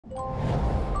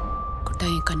குட்டா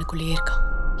என் கண்ணுக்குள்ளேயே இருக்கா.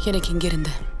 எனக்கு இங்க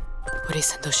இருந்து ஒரே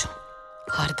சந்தோஷம்,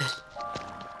 ஆறுதல்.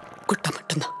 குட்டா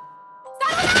மட்டும்தான்.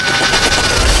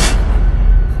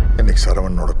 இன்னைக்கு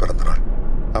சரவணனோட பிறந்தநாள்.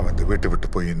 அவன் இந்த வீட்டை விட்டு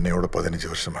போய் இன்னையோட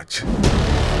 15 வருஷம் ஆச்சு.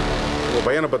 உங்க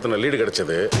பையனை பத்தின லீடு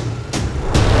கிடைச்சது.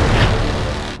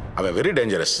 அவன் வெரி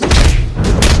டேஞ்சரஸ்,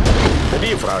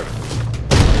 பெரிய ஃப்ராட்.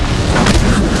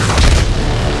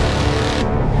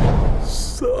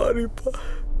 சாரிப்பா,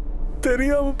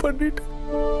 தெரியாம பண்ணிட்டு.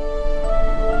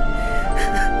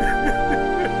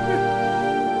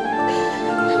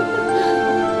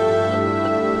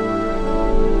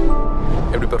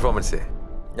 எப்படி பெர்ஃபார்மன்ஸு?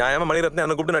 நியாயமா மணிரத்னம்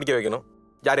என்ன கூப்பிட்டு நடிக்க வைக்கணும்.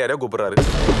 யார் யாரையோ கூப்பிடுறாரு.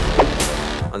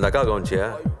 அந்த அக்கா கவனிச்சியா?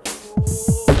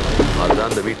 அதுதான்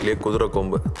அந்த வீட்டிலேயே குதிரை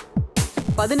கொம்பு.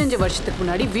 15 வருஷத்துக்கு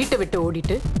முன்னாடி வீட்டை விட்டு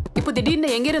ஓடிட்டு இப்போ திடீர்னு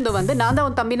எங்கிருந்தோ வந்து நான் தான்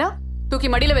உன் தம்பினா தூக்கி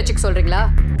மடியில வச்சுக்க சொல்றீங்களா?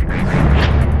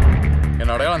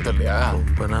 என்ன அடையாளம் தெரியலையா?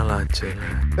 ரொம்ப நாள் ஆச்சு.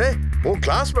 ஏய், உன்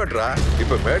கிளாஸ்மேட்ரா,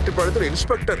 இப்ப மேட்டுப்பாளையத்துல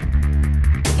இன்ஸ்பெக்டர்.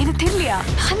 எனக்கு தெரியலையா?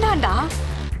 அண்ணாண்டா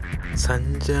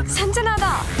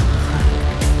சஞ்சனாதா.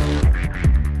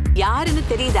 யாருன்னு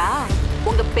தெரியுதா?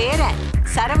 உங்க பேர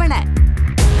சரவணன்.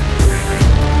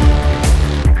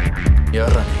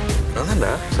 யாரா?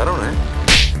 அதான்டா சரவணன்.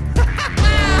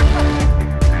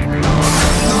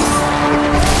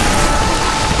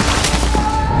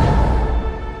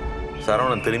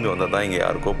 சரவணன் திரும்பி வந்தா தான் இங்க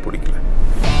யாருக்கோ பிடிக்கல.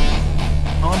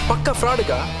 அவன் பக்க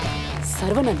ஃப்ராடுக்கா.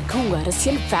 சரவணனுக்கு உங்க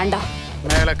அரசியல் வேண்டாம்.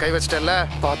 மேல கை வச்சிட்டல,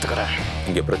 பாத்துக்கறேன்.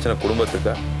 இங்க பிரச்சனை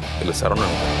குடும்பத்துக்கா இல்ல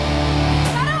சரவணனுக்கா?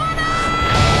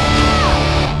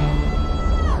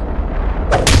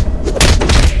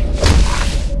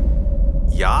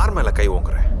 யார் மேல கை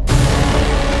ஓங்குற?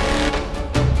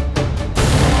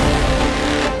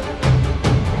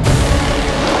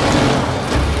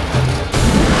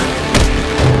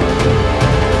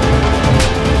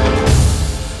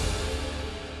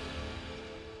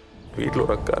 வீட்டில்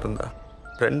ஒரு அக்கா இருந்தா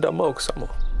 2 அம்மாவுக்கு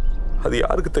சமம். அது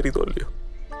யாருக்கு தெரியுதோ இல்லையோ,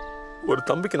 ஒரு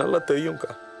தம்பிக்கு நல்லா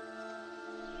தெரியும்க்கா.